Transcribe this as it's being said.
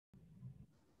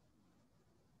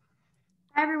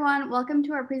Hi everyone, welcome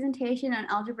to our presentation on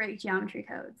algebraic geometry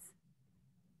codes.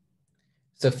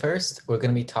 So first, we're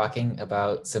going to be talking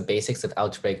about some basics of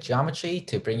algebraic geometry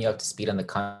to bring you up to speed on the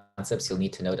concepts you'll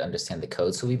need to know to understand the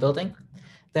codes we'll be building.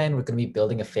 Then we're going to be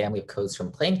building a family of codes from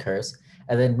plane curves,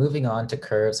 and then moving on to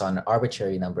curves on an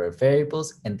arbitrary number of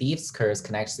variables, and these curves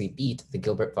can actually beat the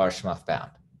Gilbert-Varshamov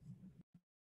bound.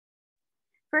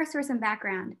 First, for some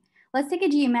background, let's take a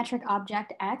geometric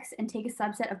object x and take a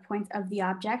subset of points of the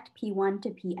object p1 to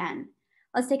pn.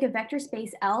 Let's take a vector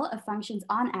space L of functions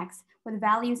on x with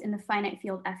values in the finite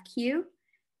field fq,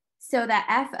 so that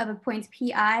f of a point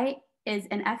pi is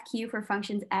an fq for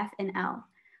functions f and L.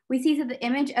 We see that the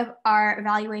image of our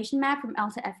evaluation map from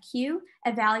L to fq,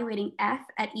 evaluating f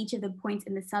at each of the points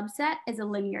in the subset, is a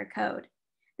linear code.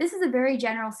 This is a very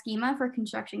general schema for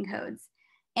construction codes,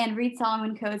 and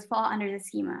Reed-Solomon codes fall under the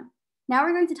schema. Now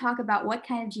we're going to talk about what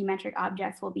kind of geometric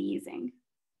objects we'll be using.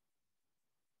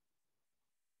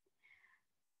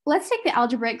 Let's take the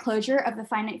algebraic closure of the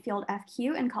finite field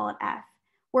fq and call it f.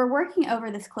 We're working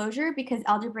over this closure because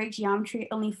algebraic geometry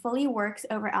only fully works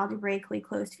over algebraically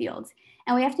closed fields,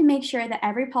 and we have to make sure that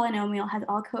every polynomial has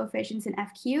all coefficients in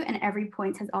fq and every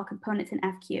point has all components in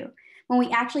fq. When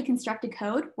we actually construct a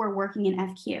code, we're working in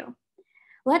fq.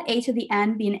 Let a to the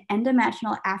n be an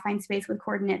n-dimensional affine space with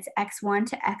coordinates x1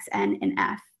 to xn in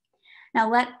f.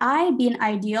 Now let I be an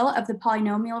ideal of the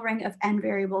polynomial ring of n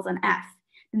variables on f.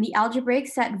 Then the algebraic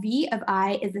set V of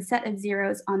I is the set of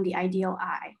zeros on the ideal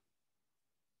I.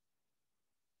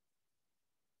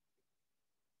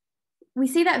 We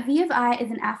see that V of I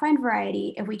is an affine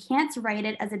variety if we can't write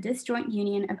it as a disjoint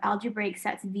union of algebraic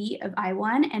sets V of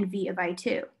I1 and V of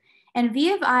I2. And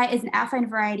V of I is an affine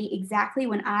variety exactly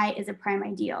when I is a prime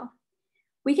ideal.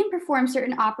 We can perform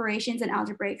certain operations in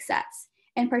algebraic sets.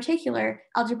 In particular,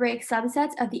 algebraic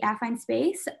subsets of the affine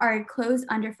space are closed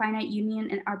under finite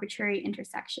union and arbitrary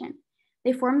intersection.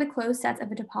 They form the closed sets of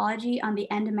a topology on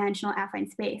the n-dimensional affine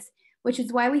space, which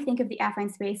is why we think of the affine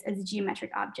space as a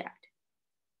geometric object.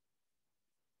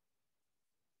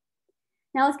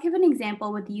 Now let's give an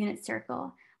example with the unit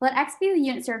circle. Let x be the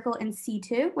unit circle in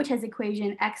C2, which has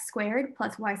equation x squared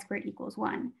plus y squared equals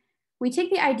 1. We take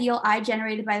the ideal I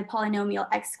generated by the polynomial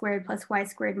x squared plus y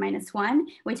squared minus 1.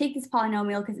 We take this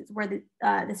polynomial because it's where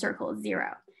the circle is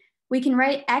 0. We can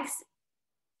write x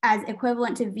as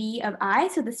equivalent to V of I,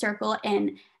 so the circle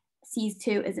in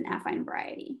C2 is an affine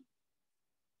variety.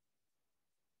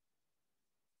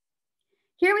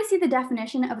 Here we see the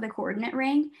definition of the coordinate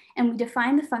ring, and we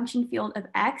define the function field of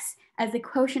x as the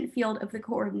quotient field of the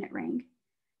coordinate ring.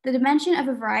 The dimension of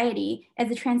a variety is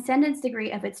the transcendence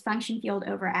degree of its function field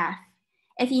over f.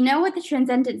 If you know what the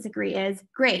transcendence degree is,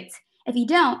 great. If you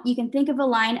don't, you can think of a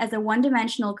line as a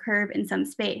one-dimensional curve in some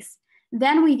space.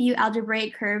 Then we view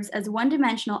algebraic curves as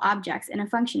one-dimensional objects in a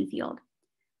function field.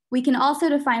 We can also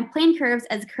define plane curves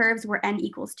as curves where n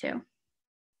equals 2.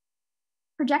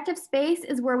 Projective space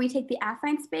is where we take the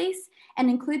affine space and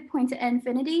include points at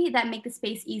infinity that make the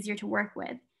space easier to work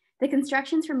with. The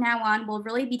constructions from now on will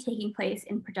really be taking place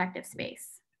in projective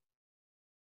space.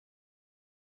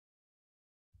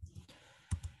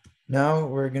 Now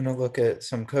we're going to look at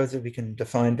some codes that we can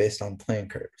define based on plane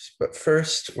curves. But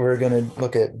first, we're going to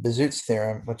look at Bezout's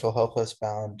theorem, which will help us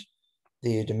bound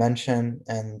the dimension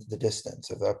and the distance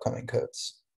of the upcoming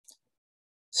codes.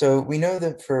 So we know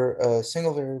that for a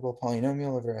single variable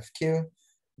polynomial over fq,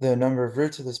 the number of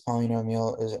roots of this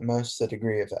polynomial is at most the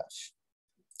degree of f.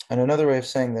 And another way of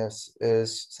saying this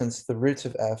is, since the roots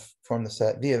of f form the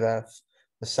set V of f,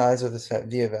 the size of the set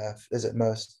V of f is at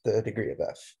most the degree of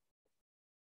f.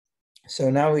 So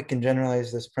now we can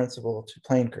generalize this principle to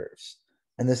plane curves,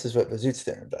 and this is what Bezout's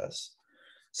theorem does.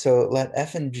 So let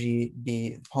f and g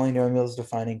be polynomials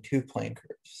defining two plane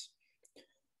curves.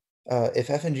 If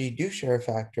f and g do share a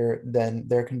factor, then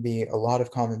there can be a lot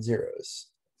of common zeros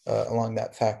along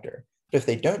that factor. But if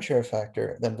they don't share a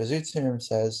factor, then Bezout's theorem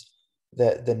says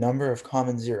that the number of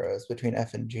common zeros between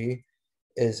f and g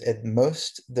is at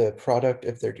most the product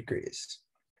of their degrees.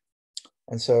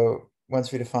 And so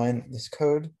once we define this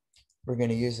code, we're going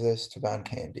to use this to bound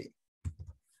k and d.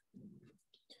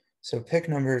 So pick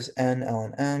numbers n, l,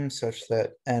 and m such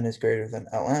that n is greater than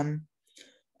lm,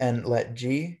 and let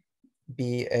g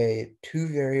be a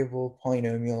two-variable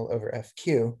polynomial over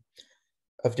fq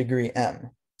of degree m,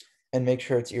 and make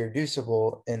sure it's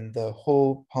irreducible in the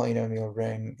whole polynomial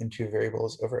ring in two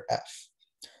variables over f.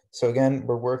 So again,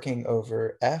 we're working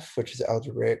over f, which is the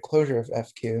algebraic closure of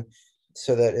fq,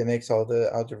 so that it makes all the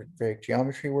algebraic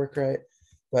geometry work right.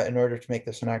 But in order to make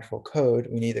this an actual code,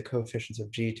 we need the coefficients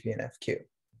of g to be an fq.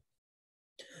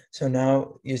 So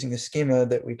now, using the schema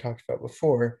that we talked about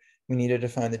before, we need to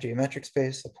define the geometric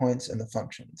space, the points, and the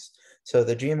functions. So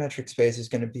the geometric space is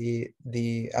going to be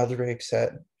the algebraic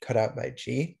set cut out by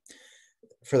G.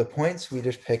 For the points, we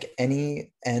just pick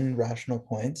any n rational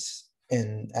points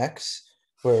in X,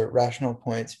 where rational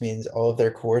points means all of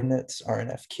their coordinates are in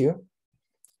FQ.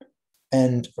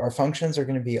 And our functions are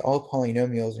going to be all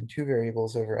polynomials in two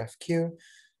variables over FQ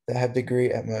that have degree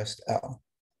at most L.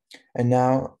 And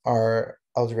now our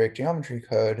algebraic geometry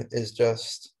code is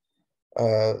just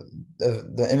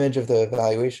the image of the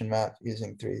evaluation map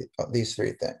using these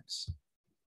three things.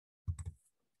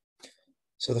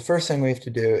 So the first thing we have to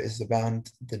do is to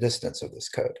bound the distance of this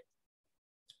code.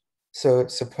 So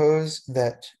suppose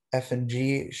that f and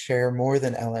g share more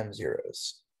than LM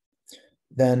zeros.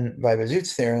 Then by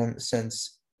Bezout's theorem,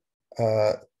 since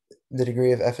the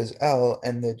degree of f is L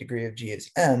and the degree of g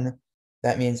is n,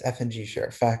 that means f and g share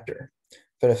a factor.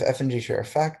 But if f and g share a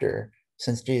factor,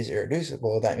 since g is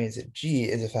irreducible, that means that g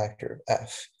is a factor of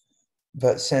f.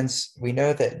 But since we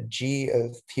know that g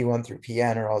of p1 through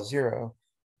pn are all 0,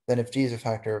 then if g is a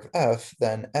factor of f,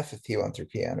 then f of p1 through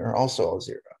pn are also all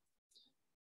 0.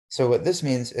 So what this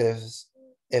means is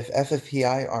if f of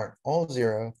pi aren't all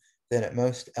 0, then at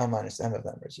most L minus m of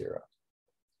them are 0.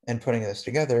 And putting this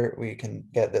together, we can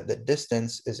get that the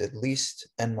distance is at least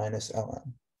n minus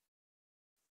lm.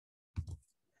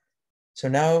 So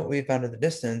now we've bounded the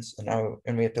distance,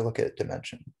 and we have to look at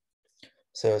dimension.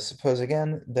 So suppose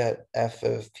again that f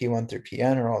of p1 through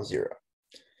pn are all 0.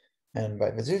 And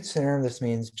by Bezout's theorem, this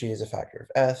means g is a factor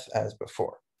of f as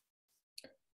before.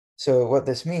 So what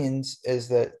this means is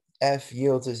that f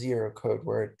yields a 0 code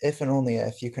word if and only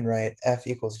if you can write f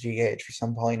equals gh for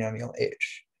some polynomial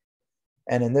h.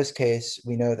 And in this case,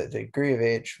 we know that the degree of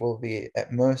h will be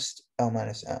at most L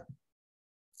minus m.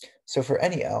 So for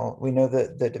any L, we know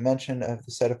that the dimension of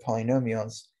the set of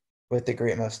polynomials with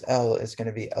degree at most L is going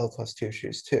to be L plus 2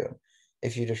 choose 2,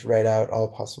 if you just write out all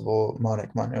possible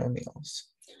monic monomials.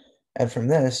 And from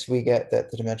this, we get that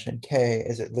the dimension k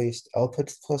is at least L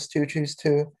plus 2 choose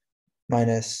 2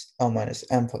 minus L minus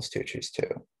m plus 2 choose 2.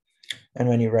 And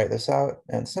when you write this out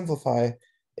and simplify,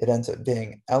 it ends up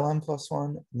being Lm plus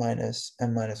 1 minus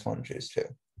m minus 1 choose 2.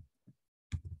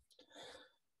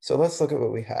 So let's look at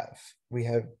what we have. We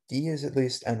have d is at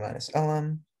least n minus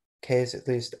lm, k is at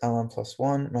least lm plus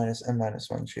 1 minus m minus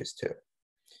 1 choose 2.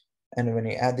 And when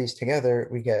you add these together,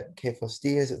 we get k plus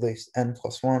d is at least n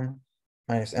plus 1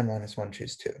 minus n minus 1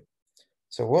 choose 2.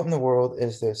 So what in the world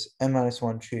is this n minus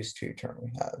 1 choose 2 term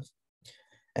we have?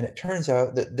 And it turns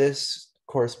out that this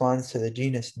corresponds to the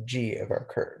genus G of our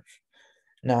curve.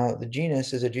 Now, the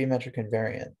genus is a geometric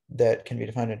invariant that can be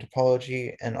defined in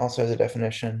topology and also has a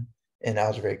definition in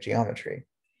algebraic geometry.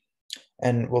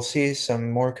 And we'll see some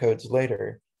more codes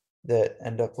later that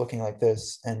end up looking like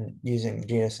this and using the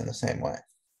genus in the same way.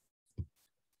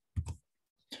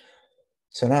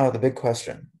 So now the big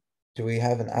question, do we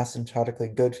have an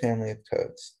asymptotically good family of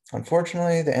codes?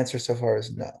 Unfortunately, the answer so far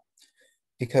is no,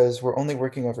 because we're only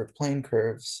working over plane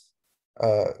curves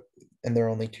and there are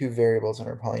only two variables in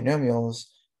our polynomials.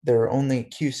 There are only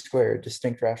q squared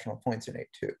distinct rational points in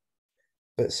A2.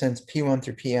 But since P1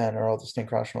 through Pn are all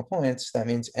distinct rational points, that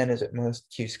means n is at most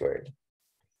q squared.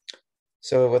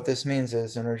 So what this means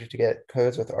is in order to get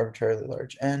codes with arbitrarily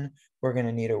large n, we're going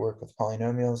to need to work with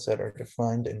polynomials that are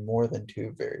defined in more than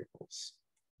two variables.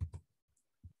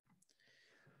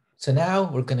 So now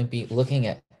we're going to be looking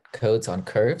at codes on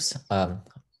curves,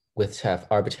 which have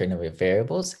arbitrary number of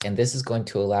variables, and this is going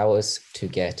to allow us to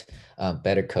get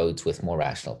better codes with more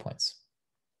rational points.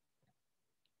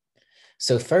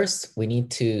 So first, we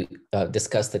need to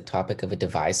discuss the topic of a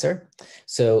divisor.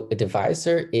 So a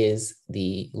divisor is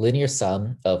the linear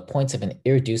sum of points of an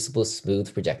irreducible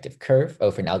smooth projective curve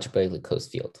over an algebraically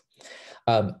closed field.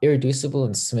 Irreducible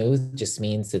and smooth just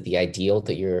means that the ideal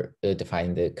that you're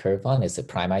defining the curve on is a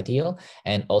prime ideal,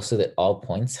 and also that all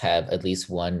points have at least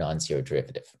one non-zero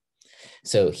derivative.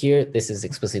 So here, this is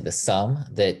explicitly the sum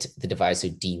that the divisor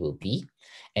D will be.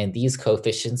 And these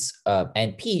coefficients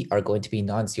and P are going to be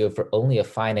non-zero for only a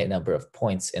finite number of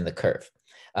points in the curve.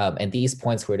 And these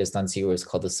points where it is non-zero is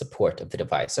called the support of the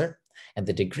divisor. And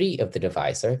the degree of the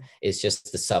divisor is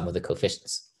just the sum of the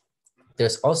coefficients.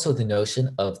 There's also the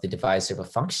notion of the divisor of a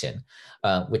function,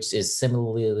 which is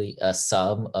similarly a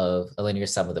linear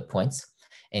sum of the points.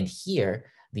 And here,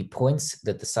 the points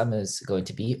that the sum is going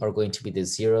to be are going to be the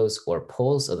zeros or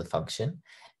poles of the function.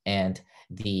 And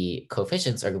the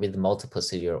coefficients are going to be the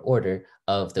multiplicity or order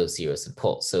of those zeros and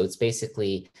poles. So it's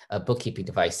basically a bookkeeping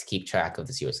device to keep track of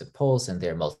the zeros and poles and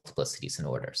their multiplicities and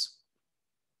orders.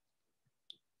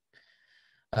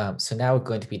 So now we're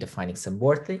going to be defining some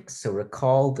more things. So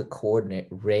recall the coordinate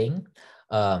ring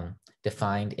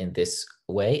defined in this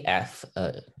way, F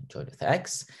joined with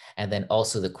X, and then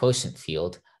also the quotient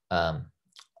field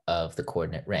of the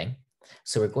coordinate ring.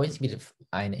 So we're going to be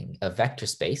defining a vector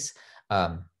space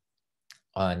on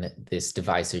this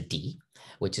divisor D,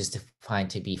 which is defined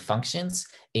to be functions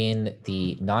in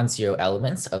the non-zero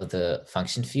elements of the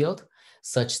function field,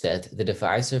 such that the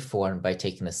divisor formed by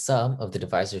taking the sum of the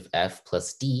divisor of F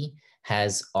plus D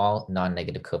has all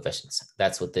non-negative coefficients.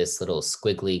 That's what this little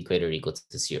squiggly greater or equal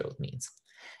to 0 means.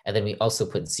 And then we also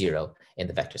put 0 in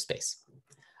the vector space.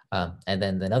 And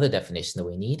then another definition that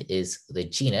we need is the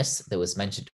genus that was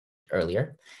mentioned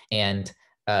earlier. And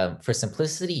for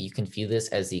simplicity, you can view this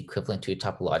as the equivalent to a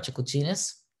topological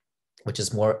genus, which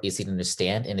is more easy to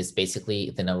understand and is basically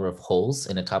the number of holes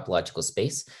in a topological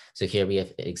space. So here we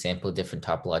have an example of different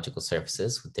topological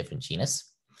surfaces with different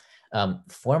genus.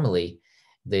 Formally,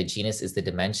 the genus is the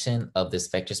dimension of this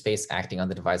vector space acting on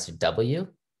the divisor W,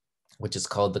 which is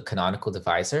called the canonical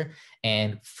divisor.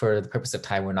 And for the purpose of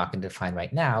time, we're not going to define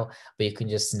right now, but you can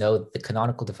just know that the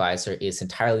canonical divisor is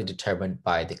entirely determined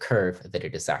by the curve that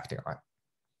it is acting on.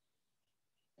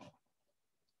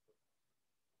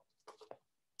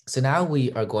 So now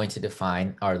we are going to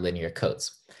define our linear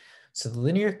codes. So the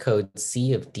linear code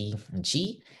C of D and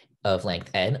G of length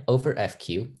n over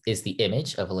FQ is the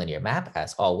image of a linear map,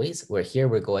 as always, where here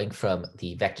we're going from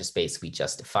the vector space we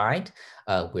just defined,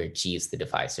 where G is the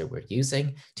divisor we're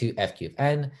using, to FQ of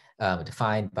n,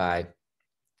 defined by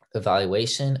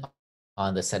evaluation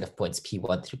on the set of points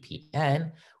P1 through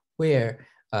Pn, where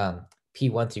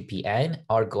P1 through Pn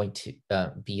are going to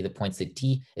be the points that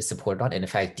D is supported on. And in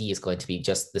fact, D is going to be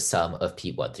just the sum of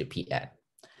P1 through Pn.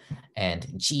 And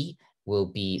G will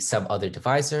be some other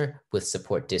divisor with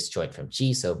support disjoint from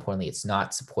G. So importantly, it's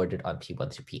not supported on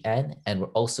P1 through Pn. And we're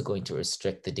also going to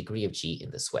restrict the degree of G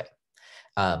in this way.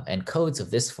 And codes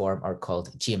of this form are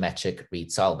called geometric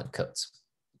Reed-Solomon codes.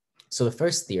 So the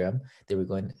first theorem that we're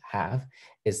going to have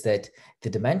is that the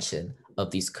dimension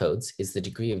of these codes is the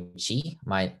degree of G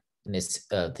minus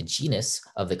the genus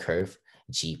of the curve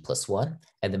G plus 1,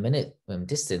 and the minimum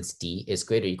distance D is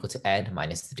greater or equal to n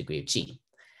minus the degree of G.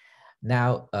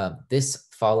 Now, this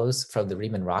follows from the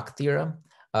Riemann-Roch theorem,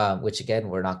 which again,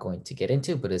 we're not going to get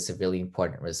into, but it's a really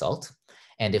important result.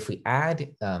 And if we add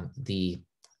the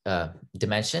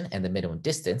dimension and the minimum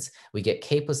distance, we get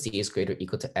K plus D is greater or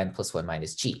equal to n plus 1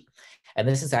 minus G. And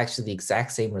this is actually the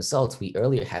exact same result we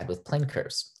earlier had with plane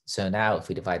curves. So now if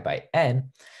we divide by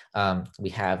n, we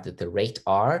have that the rate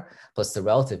r plus the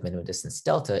relative minimum distance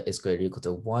delta is greater or equal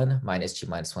to 1 minus G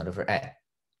minus 1 over n.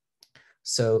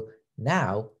 So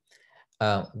now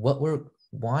what we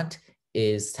want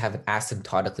is to have an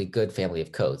asymptotically good family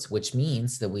of codes, which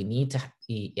means that we need to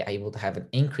be able to have an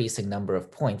increasing number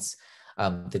of points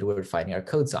that we're defining our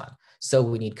codes on. So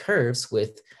we need curves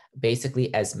with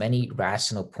basically as many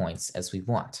rational points as we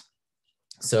want.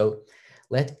 So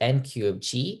let NQ of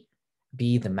G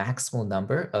be the maximal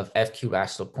number of FQ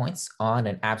rational points on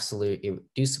an absolutely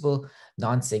irreducible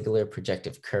non-singular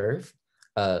projective curve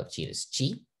of genus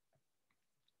G.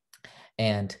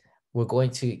 And we're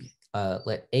going to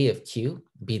let A of Q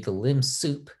be the lim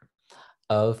sup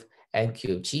of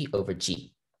NQ of G over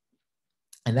G.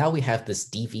 And now we have this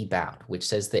dv bound, which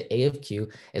says that A of Q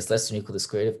is less than or equal to the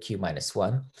square root of Q minus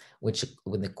 1, which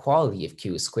when the equality of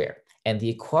Q is square. And the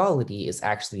equality is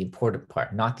actually the important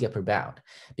part, not the upper bound,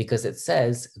 because it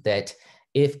says that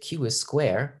if Q is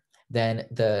square, then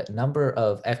the number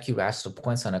of FQ rational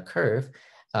points on a curve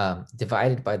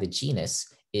divided by the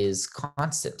genus is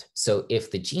constant. So if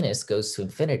the genus goes to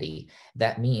infinity,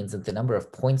 that means that the number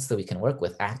of points that we can work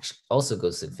with actually also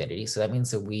goes to infinity. So that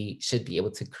means that we should be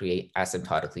able to create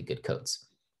asymptotically good codes.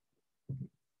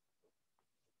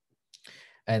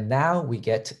 And now we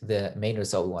get the main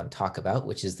result we want to talk about,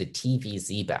 which is the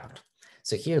TVZ bound.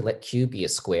 So here, let Q be a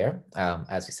square,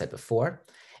 as we said before.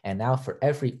 And now for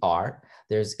every R,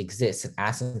 there exists an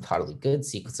asymptotically good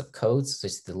sequence of codes,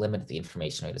 such that the limit of the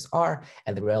information rate is R,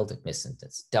 and the relative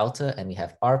misdistance delta. And we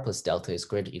have R plus delta is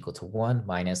greater or equal to 1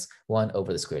 minus 1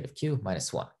 over the square root of Q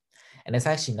minus 1. And it's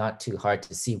actually not too hard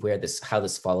to see how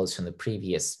this follows from the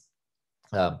previous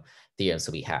theorems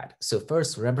that we had. So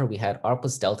first, remember we had R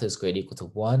plus delta is greater or equal to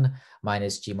 1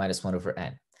 minus G minus 1 over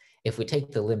N. If we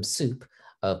take the lim sup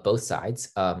of both sides,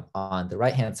 on the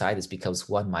right-hand side, this becomes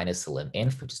 1 minus the lim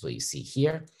inf, which is what you see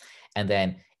here. And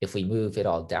then if we move it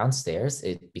all downstairs,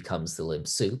 it becomes the lim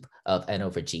sup of n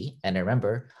over g. And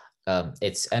remember,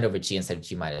 it's n over g instead of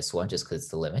g minus 1, just because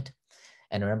it's the limit.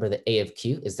 And remember that A of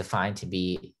Q is defined to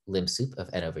be lim sup of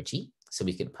n over g. So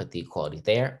we can put the equality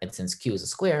there. And since Q is a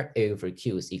square, A over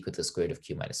Q is equal to the square root of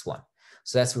Q minus 1.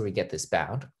 So that's where we get this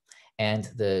bound. And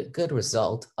the good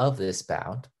result of this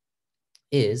bound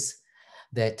is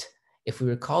that if we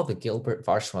recall the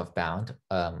Gilbert-Varshamov bound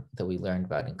that we learned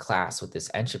about in class with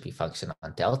this entropy function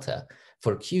on delta,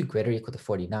 for Q greater or equal to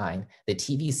 49, the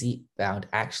TVZ bound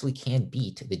actually can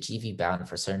beat the GV bound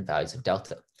for certain values of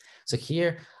delta. So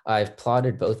here I've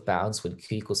plotted both bounds when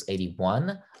Q equals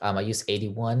 81. I use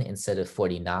 81 instead of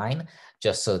 49,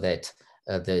 just so that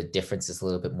the difference is a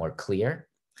little bit more clear.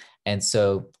 And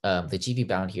so the GV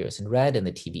bound here is in red and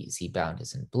the TVZ bound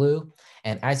is in blue.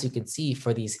 And as you can see,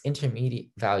 for these intermediate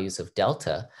values of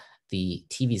delta, the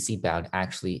TVZ bound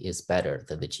actually is better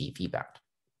than the GV bound.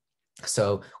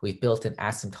 So we've built an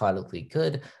asymptotically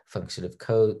good function of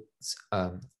codes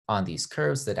on these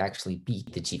curves that actually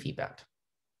beat the GV bound.